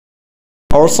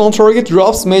Arsenal target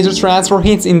drops major transfer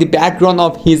hints in the background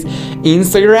of his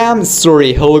Instagram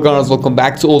story. Hello Gunners, welcome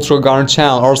back to Ultra Gunner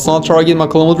channel. Arsenal target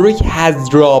Mykhaylo Mudryk has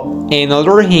dropped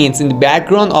another hint in the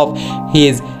background of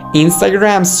his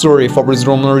Instagram story. Fabrizio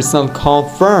Romano recently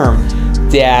confirmed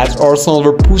that Arsenal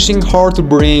were pushing hard to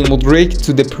bring Mudryk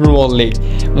to the Premier League.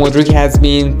 Mudryk has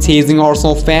been teasing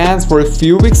Arsenal fans for a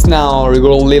few weeks now,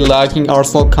 regularly liking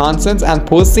Arsenal content and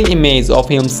posting images of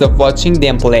himself watching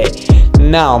them play.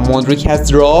 Now, Mudryk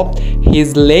has dropped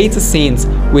his latest scenes,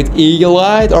 with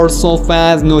eagle-eyed Arsenal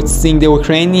fans noticing the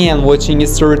Ukrainian watching a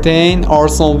certain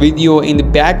Arsenal video in the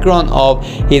background of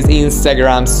his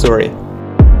Instagram story.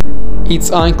 It's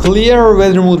unclear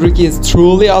whether Mudryk is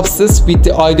truly obsessed with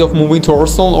the idea of moving to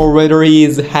Arsenal or whether he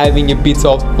is having a bit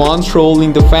of fun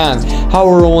trolling the fans.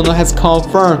 However, Romano has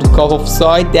confirmed to Cup of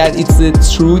Sight that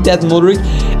it's true that Mudryk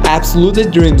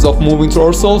absolutely dreams of moving to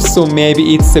Arsenal, so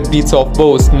maybe it's a bit of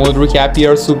both. Mudryk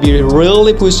appears to be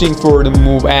really pushing for the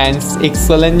move, and it's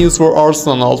excellent news for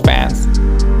Arsenal fans.